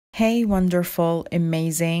Hey, wonderful,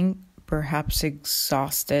 amazing, perhaps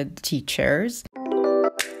exhausted teachers.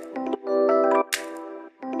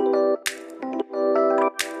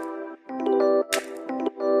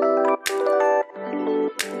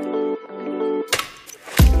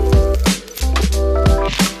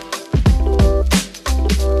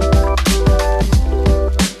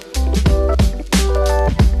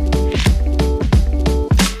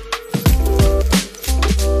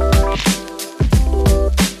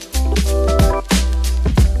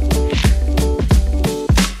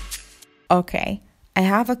 Okay, I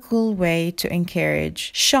have a cool way to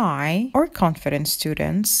encourage shy or confident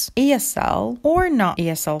students, ESL or not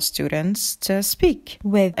ESL students to speak.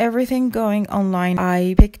 With everything going online,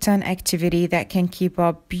 I picked an activity that can keep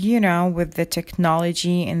up, with the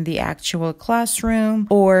technology in the actual classroom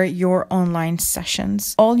or your online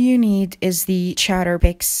sessions. All you need is the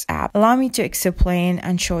ChatterPix app. Allow me to explain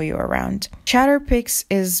and show you around. ChatterPix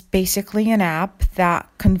is basically an app that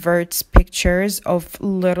converts pictures of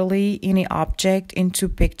literally any object into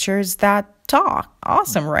pictures that talk.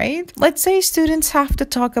 Awesome, right? Let's say students have to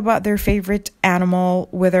talk about their favorite animal,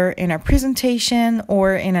 whether in a presentation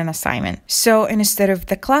or in an assignment. So instead of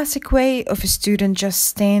the classic way of a student just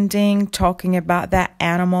standing talking about that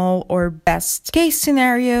animal, or best case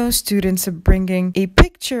scenario, students are bringing a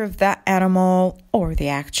picture of that animal or the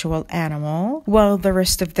actual animal while the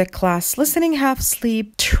rest of the class listening half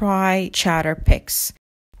asleep. Try ChatterPix.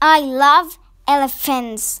 I love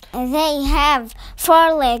elephants. They have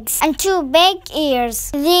 4 legs and 2 big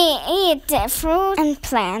ears. They eat fruit and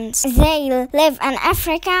plants. They live in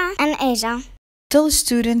Africa and Asia. Tell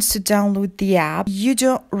students to download the app. You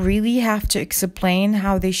don't really have to explain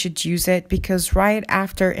how they should use it because right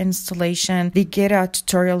after installation, they get a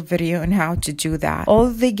tutorial video on how to do that. All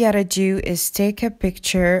they gotta do is take a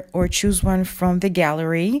picture or choose one from the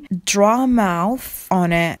gallery, draw a mouth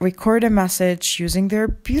on it, record a message using their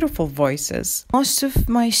beautiful voices. Most of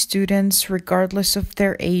my students, regardless of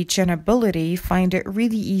their age and ability, find it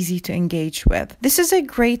really easy to engage with. This is a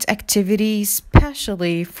great activity,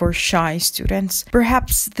 especially for shy students.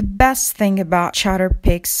 Perhaps the best thing about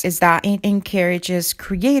ChatterPix is that it encourages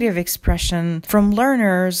creative expression from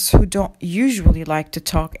learners who don't usually like to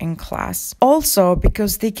talk in class. Also,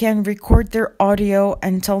 because they can record their audio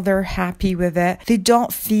until they're happy with it, they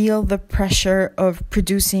don't feel the pressure of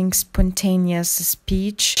producing spontaneous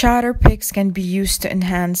speech. ChatterPix can be used to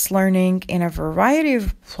enhance learning in a variety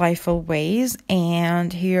of playful ways,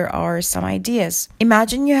 and here are some ideas.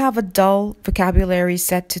 Imagine you have a dull vocabulary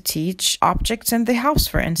set to teach objects in the house,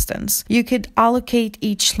 for instance. You could allocate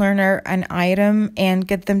each learner an item and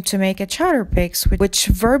get them to make a ChatterPix which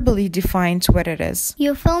verbally defines what it is.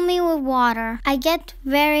 You fill me with water. I get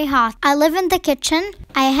very hot. I live in the kitchen.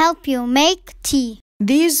 I help you make tea.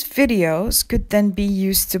 These videos could then be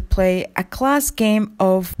used to play a class game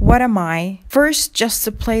of What Am I? First, just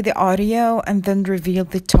to play the audio and then reveal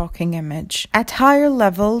the talking image. At higher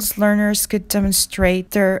levels, learners could demonstrate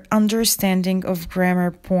their understanding of grammar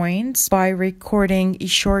points by recording a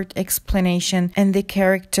short explanation in the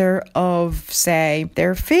character of, say,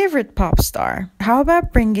 their favorite pop star. How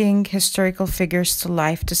about bringing historical figures to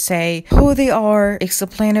life to say who they are,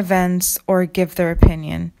 explain events, or give their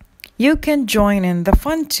opinion? You can join in the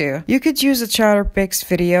fun too. You could use a ChatterPix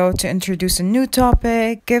video to introduce a new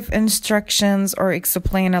topic, give instructions, or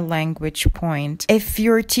explain a language point. If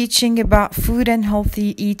you're teaching about food and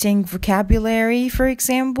healthy eating vocabulary, for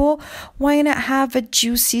example, why not have a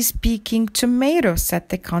juicy speaking tomato set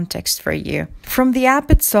the context for you? From the app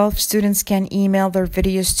itself, students can email their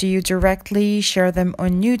videos to you directly, share them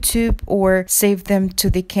on YouTube, or save them to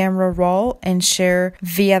the camera roll and share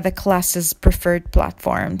via the class's preferred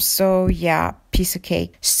platforms. So yeah, piece of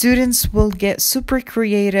cake. Students will get super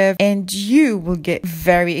creative and you will get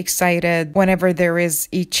very excited whenever there is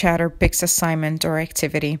a ChatterPix assignment or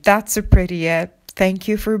activity. That's pretty it. Thank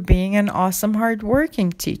you for being an awesome,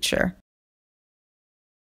 hardworking teacher.